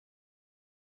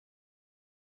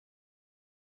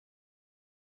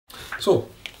So,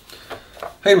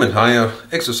 Heinemann Higher,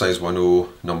 exercise 1O,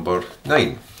 number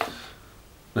 9.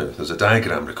 Now, there's a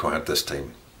diagram required this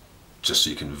time, just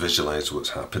so you can visualise what's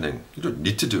happening. You don't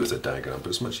need to do it with a diagram, but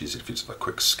it's much easier if you just have a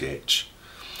quick sketch.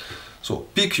 So,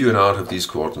 P, Q and R have these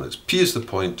coordinates. P is the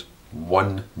point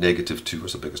 1, negative 2,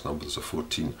 what's the biggest number? There's a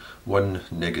 14. 1,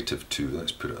 negative 2,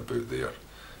 let's put it about there.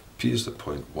 P is the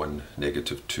point 1,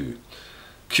 negative 2.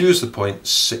 Q is the point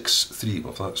 6, 3.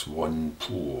 Well, if that's 1,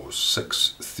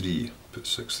 6, 3. Put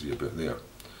 6, 3 about there.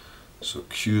 So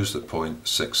Q is the point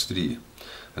 6, 3.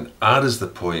 And R is the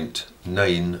point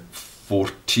 9,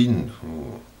 14.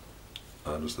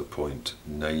 R is the point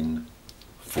 9,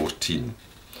 14.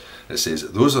 It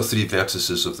says those are three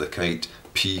vertices of the kite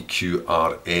P, Q,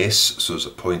 R, S. So there's a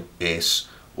point S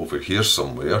over here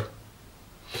somewhere.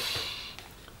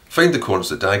 Find the coordinates,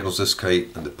 the diagonals of this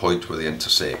kite, and the point where they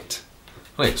intersect.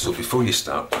 Right, so before you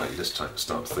start, you just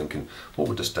start thinking, what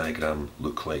would this diagram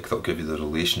look like? That'll give you the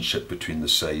relationship between the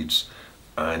sides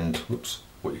and,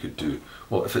 what you could do.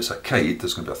 Well, if it's a kite,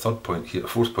 there's going to be a third point here, a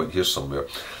fourth point here somewhere.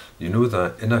 You know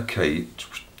that in a kite,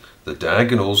 the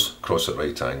diagonals cross at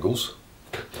right angles,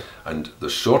 and the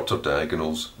shorter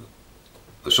diagonal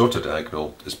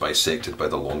is bisected by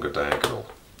the longer diagonal.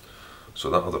 So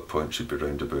that other point should be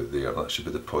round about there. That should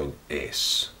be the point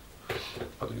S.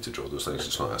 I don't need to draw those things,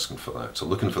 it's not asking for that. So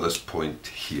looking for this point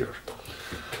here.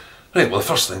 Right, well the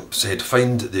first thing said,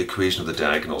 find the equation of the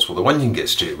diagonals. Well, the one you can get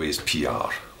straight away is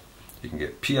PR. You can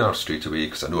get PR straight away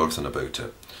because I know everything about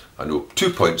it. I know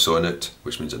 2 points on it,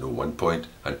 which means I know 1 point,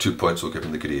 and 2 points will give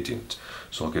me the gradient.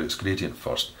 So I'll get its gradient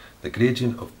first. The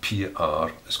gradient of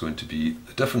PR is going to be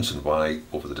the difference in Y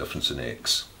over the difference in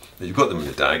X. Now you've got them in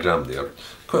the diagram there.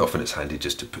 Quite often it's handy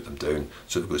just to put them down.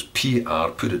 So it goes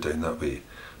PR, put it down that way.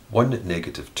 1,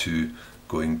 negative 2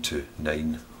 going to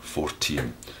 9, 14.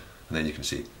 And then you can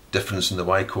say difference in the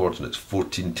Y coordinates,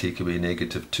 14 take away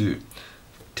negative 2.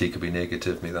 Take away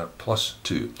negative, make that plus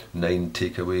 2. 9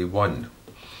 take away 1.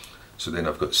 So then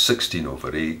I've got 16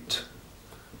 over 8,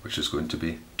 which is going to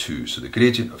be 2. So the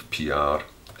gradient of PR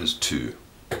is 2.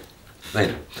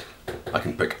 Then I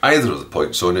can pick either of the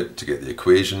points on it to get the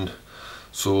equation.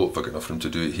 So if I've got enough room to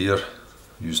do it here,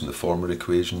 using the former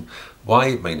equation,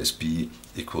 y minus b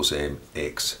equals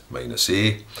mx minus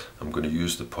a. I'm going to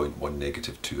use the point 1,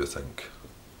 negative 2, I think.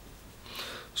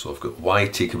 So I've got y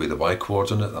take away the y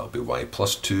coordinate, that'll be y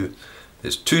plus 2,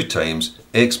 is 2 times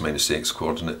x minus x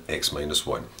coordinate, x minus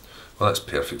 1. Well, that's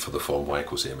perfect for the form y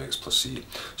equals mx plus c.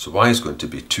 So y is going to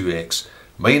be 2x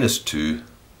minus 2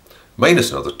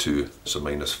 minus another 2, so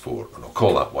minus 4. And I'll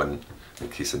call that 1 in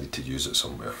case I need to use it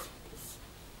somewhere.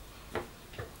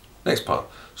 Next part.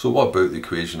 So what about the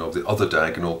equation of the other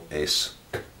diagonal SQ?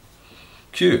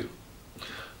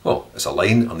 Well, it's a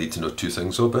line. I'll need to know 2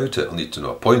 things about it. I'll need to know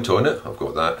a point on it. I've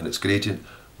got that, and its gradient.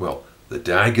 Well, the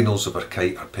diagonals of our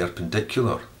kite are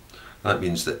perpendicular. That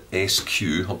means that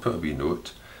SQ, I'll put a wee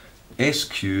note,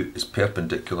 SQ is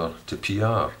perpendicular to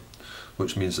PR,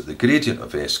 which means that the gradient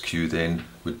of SQ then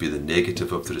would be the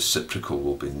negative of the reciprocal,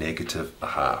 will be negative a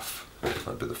half.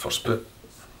 That'd be the first bit.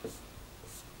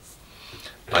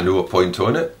 I know a point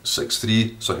on it, 6,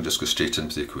 3, so I can just go straight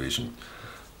into the equation.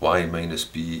 Y minus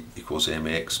b equals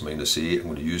mx minus a. I'm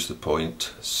going to use the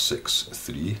point 6,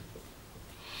 3.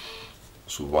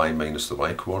 So y minus the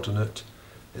y coordinate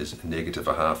is negative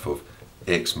a half of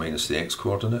x minus the x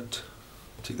coordinate.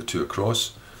 Take the 2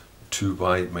 across.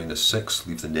 2y minus 6,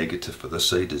 leave the negative for this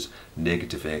side, is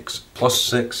negative x plus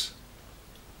 6.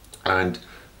 And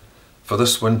for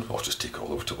this one, I'll just take it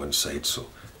all over to one side. So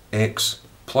x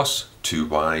plus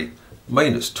 2y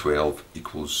minus 12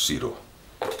 equals 0.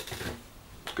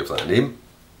 Give that a name.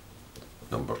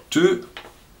 Number 2.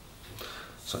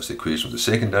 So that's the equation of the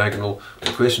second diagonal.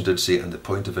 The question did say, and the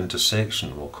point of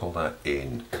intersection, we'll call that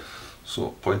n. So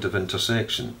point of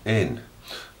intersection, n.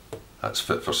 That's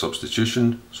fit for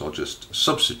substitution, so I'll just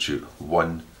substitute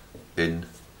 1 in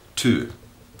 2.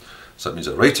 So that means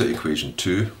I write out equation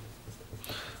 2,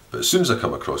 but as soon as I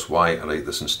come across y, I write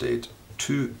this instead.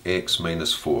 2x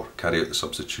minus 4, carry out the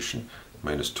substitution,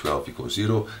 minus 12 equals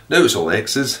 0. Now it's all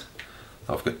x's.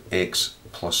 I've got x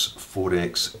plus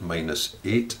 4x minus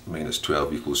 8 minus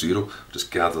 12 equals 0.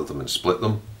 Just gather them and split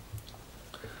them.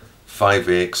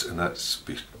 5x, and that's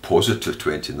be positive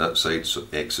 20 on that side, so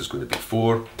x is going to be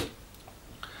 4.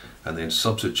 And then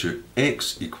substitute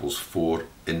x equals 4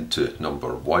 into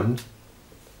number 1,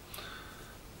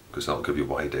 because that'll give you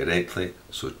y directly.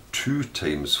 So 2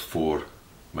 times 4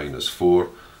 minus 4,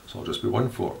 so I'll just be 1,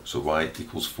 4. So y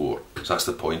equals 4. So that's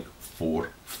the point 4,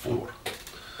 4.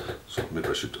 So maybe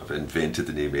I should have invented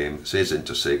the name m. It says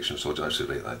intersection, so I'll actually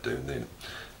write that down then.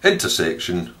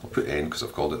 Intersection, I'll put n because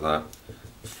I've called it that.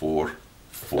 4,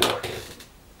 4.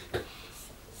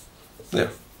 There.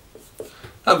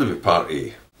 That would be part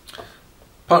A.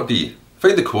 Part B.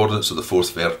 Find the coordinates of the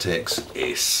fourth vertex,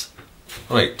 S.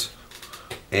 Right.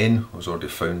 N was already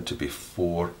found to be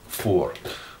 4, 4.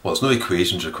 Well, there's no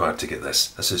equations required to get this.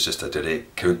 This is just a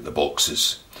direct count the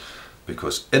boxes.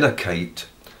 Because in a kite,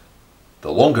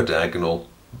 the longer diagonal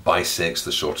bisects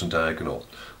the shortened diagonal,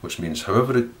 which means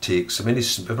however it takes,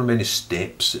 however many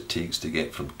steps it takes to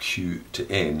get from Q to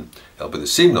N, it'll be the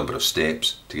same number of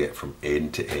steps to get from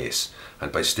N to S.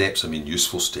 And by steps I mean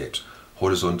useful steps,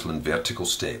 horizontal and vertical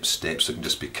steps, steps that can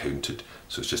just be counted.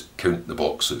 So it's just count the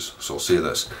boxes. So I'll say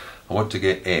this, I want to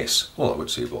get S. Well, I would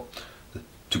say, well,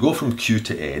 to go from Q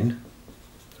to N,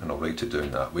 and I'll write it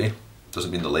down that way,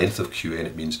 doesn't mean the length of QN,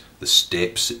 it means the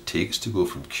steps it takes to go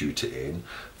from Q to N,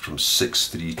 from 6,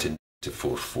 3 to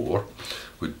 4, 4,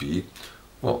 would be,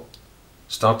 well,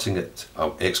 starting at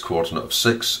an x coordinate of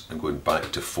 6 and going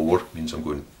back to 4 means I'm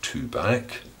going 2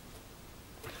 back.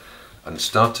 And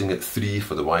starting at 3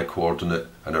 for the y coordinate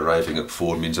and arriving at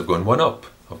 4 means I've gone 1 up.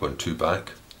 I've gone 2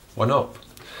 back, 1 up.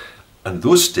 And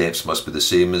those steps must be the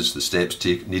same as the steps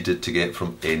needed to get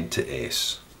from N to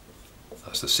S.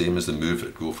 That's the same as the move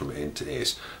that go from N to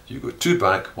S. You go 2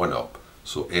 back, 1 up.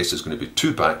 So S is going to be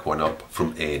 2 back, 1 up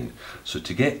from N. So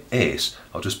to get S,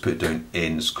 I'll just put down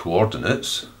N's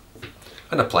coordinates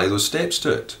and apply those steps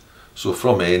to it. So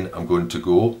from N, I'm going to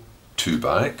go 2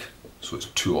 back, so it's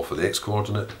 2 off of the x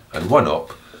coordinate, and 1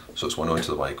 up, so it's 1 onto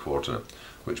the y coordinate,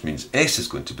 which means S is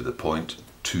going to be the point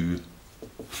 2,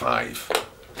 5.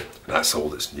 That's all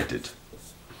that's needed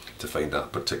to find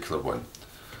that particular one.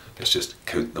 It's just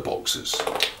count the boxes.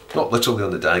 Not literally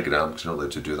on the diagram, because you're not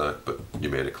allowed to do that, but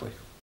numerically.